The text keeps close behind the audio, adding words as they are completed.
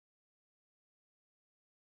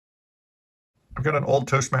I've got an old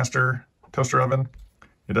Toastmaster toaster oven.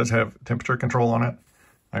 It does have temperature control on it.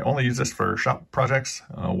 I only use this for shop projects,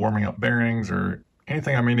 warming up bearings or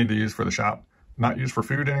anything I may need to use for the shop. Not used for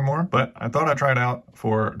food anymore, but I thought I'd try it out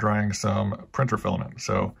for drying some printer filament.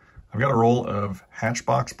 So I've got a roll of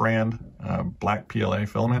Hatchbox brand black PLA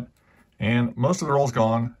filament, and most of the roll's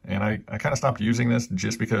gone, and I kind of stopped using this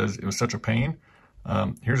just because it was such a pain.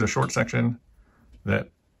 Here's a short section that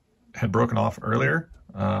had broken off earlier,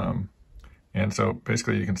 and so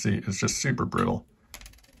basically you can see it's just super brittle.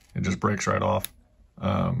 It just breaks right off.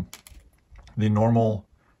 The normal,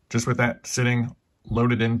 just with that sitting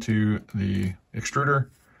loaded into the extruder,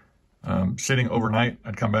 sitting overnight,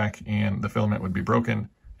 I'd come back and the filament would be broken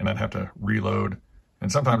and I'd have to reload.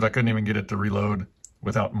 And sometimes I couldn't even get it to reload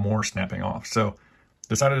without more snapping off. So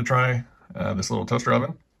decided to try this little toaster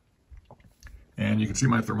oven. And you can see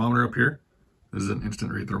my thermometer up here. This is an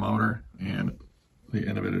instant read thermometer and the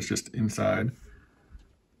end of it is just inside.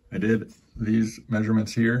 I did these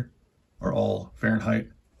measurements here are all Fahrenheit.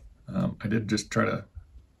 I did just kind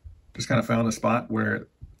of found a spot where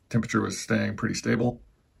temperature was staying pretty stable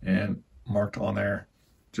and marked on there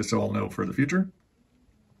just so I'll know for the future.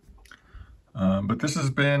 But this has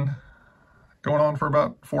been going on for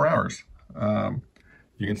about 4 hours.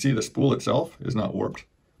 You can see the spool itself is not warped.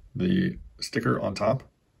 The sticker on top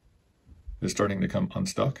is starting to come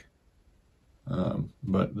unstuck.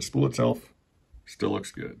 But the spool itself still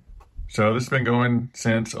looks good. So this has been going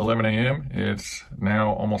since 11 a.m. It's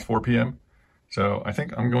now almost 4 p.m. So I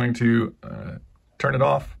think I'm going to turn it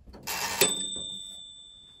off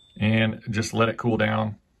and just let it cool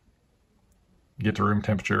down, get to room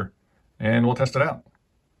temperature, and we'll test it out.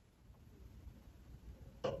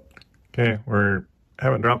 Okay,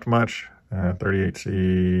 haven't dropped much.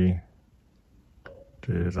 38°C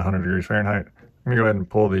is 100 degrees Fahrenheit. I'm gonna go ahead and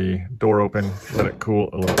pull the door open, let it cool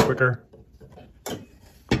a little quicker.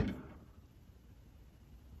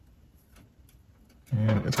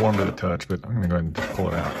 And it's warm to the touch, but I'm gonna go ahead and just pull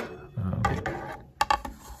it out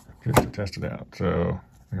just to test it out. So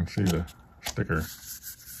you can see the sticker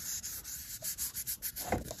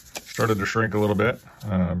started to shrink a little bit,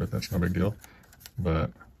 but that's no big deal.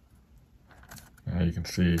 But you can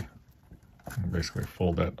see, basically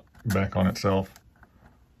fold that back on itself,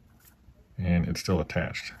 and it's still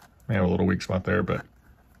attached. May have a little weak spot there, but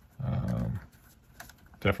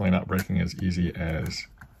definitely not breaking as easy as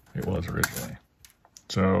it was originally.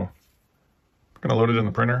 So I'm gonna load it in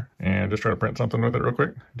the printer and just try to print something with it real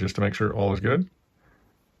quick, just to make sure all is good.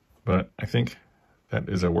 But I think that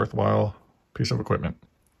is a worthwhile piece of equipment.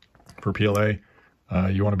 For PLA,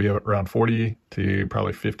 you wanna be around 40 to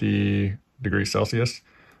probably 50 degrees Celsius.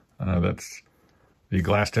 That's the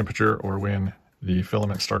glass temperature, or when the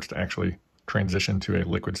filament starts to actually transition to a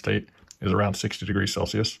liquid state, is around 60 degrees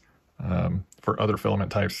Celsius. For other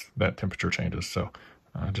filament types, that temperature changes. So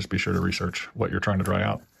just be sure to research what you're trying to dry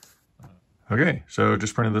out. Okay, so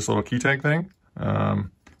just printed this little key tag thing.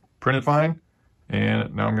 Printed fine,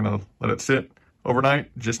 and now I'm gonna let it sit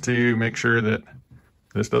overnight just to make sure that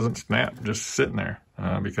this doesn't snap just sitting there,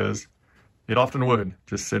 because it often would,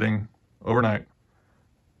 just sitting overnight.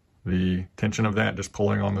 The tension of that just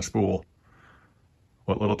pulling on the spool,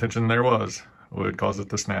 what little tension there was, would cause it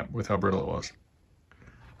to snap with how brittle it was.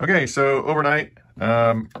 Okay, so overnight,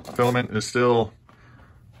 filament is still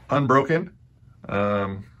unbroken.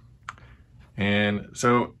 And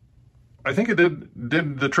so I think it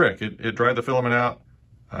did the trick. It dried the filament out,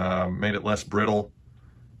 made it less brittle,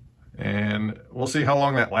 and we'll see how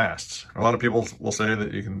long that lasts. A lot of people will say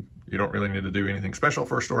that you don't really need to do anything special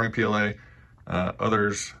for storing PLA.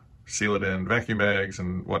 Others seal it in vacuum bags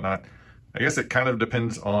and whatnot. I guess it kind of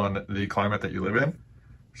depends on the climate that you live in.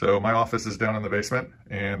 So my office is down in the basement,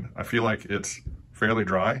 and I feel like it's fairly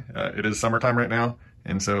dry. It is summertime right now,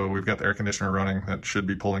 and so we've got the air conditioner running that should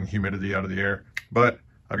be pulling humidity out of the air. But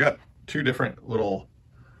I've got two different little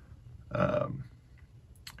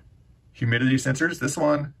humidity sensors. This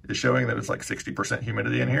one is showing that it's like 60%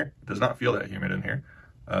 humidity in here. It does not feel that humid in here.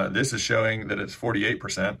 This is showing that it's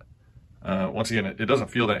 48%. Once again, it doesn't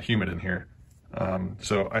feel that humid in here.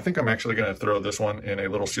 So I think I'm actually going to throw this one in a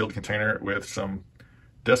little sealed container with some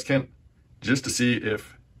desiccant just to see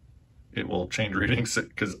if it will change readings,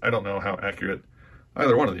 because I don't know how accurate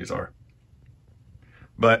either one of these are.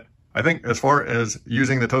 But I think as far as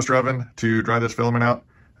using the toaster oven to dry this filament out,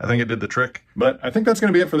 I think it did the trick. But I think that's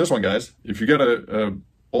going to be it for this one, guys. If you got a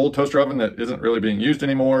old toaster oven that isn't really being used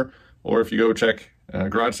anymore, or if you go check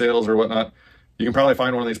garage sales or whatnot, you can probably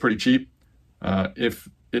find one of these pretty cheap. If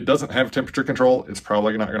it doesn't have temperature control, it's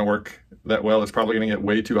probably not going to work that well. It's probably going to get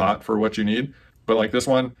way too hot for what you need. But like this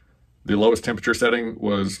one, The lowest temperature setting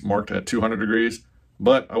was marked at 200 degrees,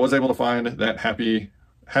 but I was able to find that happy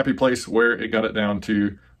place where it got it down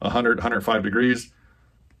to 100, 105 degrees.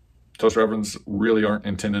 Toaster ovens really aren't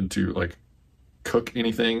intended to like cook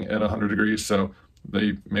anything at 100 degrees, so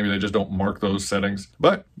maybe they just don't mark those settings.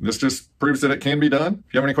 But this just proves that it can be done.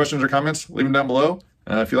 If you have any questions or comments, leave them down below.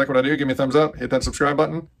 If you like what I do, give me a thumbs up, hit that subscribe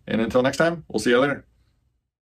button, and until next time, we'll see you later.